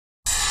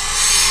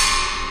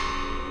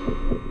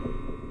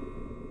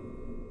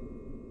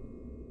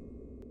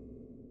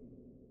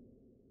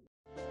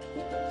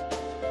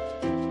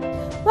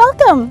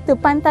Welcome to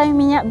Pantai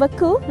Minyak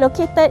Beku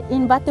located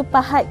in Batu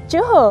Pahat,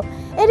 Johor.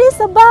 It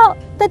is about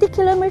 30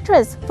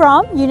 kilometers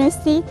from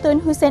University Tun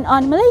Hussein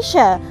On,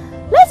 Malaysia.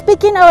 Let's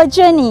begin our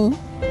journey.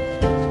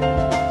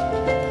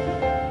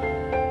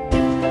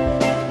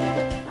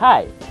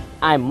 Hi,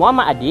 I'm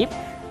Muhammad Adib.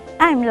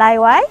 I'm Lai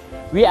Wai.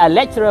 We are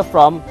lecturer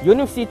from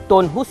University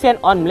Tun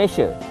Hussein On,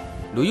 Malaysia.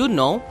 Do you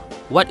know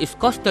what is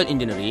coastal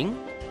engineering?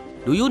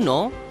 Do you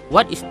know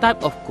what is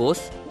type of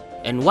coast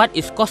and what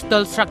is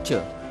coastal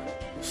structure?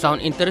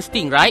 Sound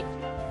interesting, right?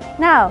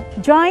 Now,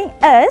 join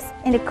us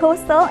in the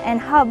Coastal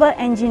and Harbour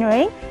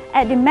Engineering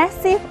at the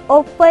massive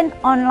open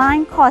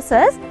online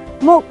courses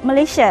MOOC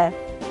Malaysia.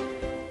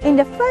 In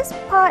the first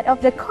part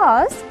of the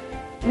course,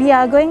 we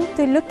are going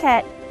to look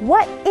at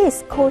what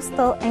is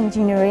coastal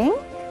engineering,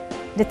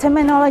 the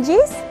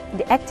terminologies,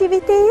 the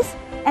activities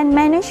and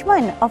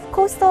management of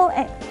coastal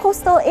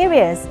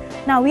areas.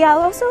 Now, we are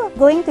also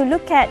going to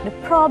look at the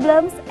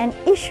problems and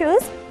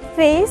issues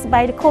faced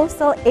by the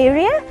coastal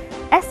area,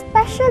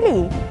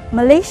 especially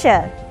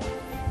Malaysia.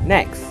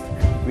 Next,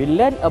 we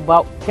learn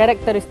about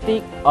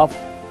characteristics of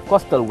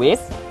coastal waves,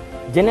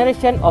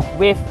 generation of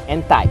wave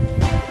and tide.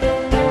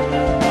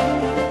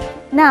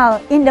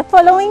 Now, in the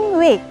following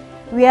week,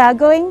 we are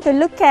going to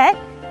look at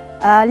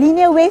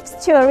linear waves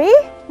theory.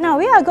 Now,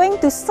 we are going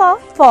to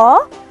solve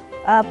for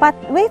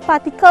wave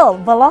particle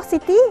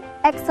velocity,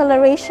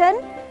 acceleration,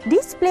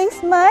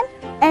 displacement,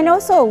 and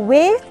also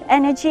wave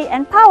energy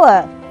and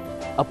power.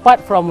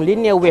 Apart from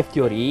linear wave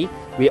theory,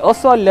 we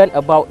also learn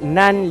about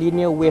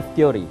non-linear wave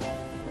theory.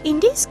 In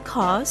this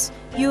course,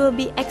 you will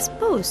be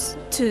exposed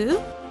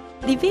to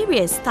the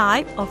various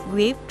types of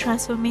wave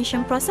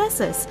transformation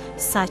processes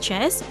such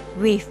as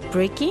wave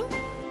breaking,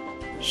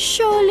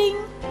 shoaling,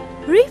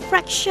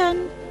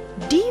 refraction,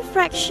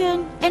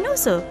 diffraction, and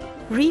also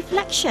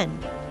reflection.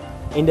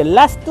 In the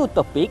last two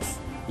topics,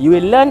 you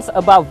will learn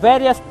about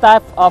various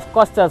types of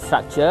coastal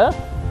structure,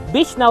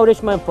 beach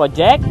nourishment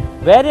project,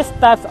 various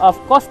types of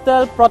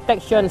coastal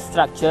protection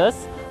structures,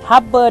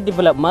 harbour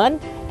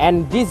development,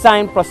 and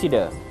design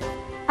procedures.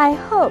 I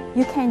hope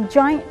you can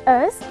join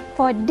us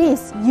for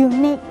this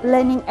unique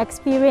learning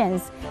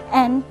experience,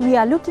 and we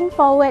are looking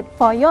forward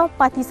for your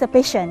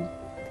participation.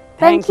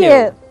 Thank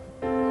you.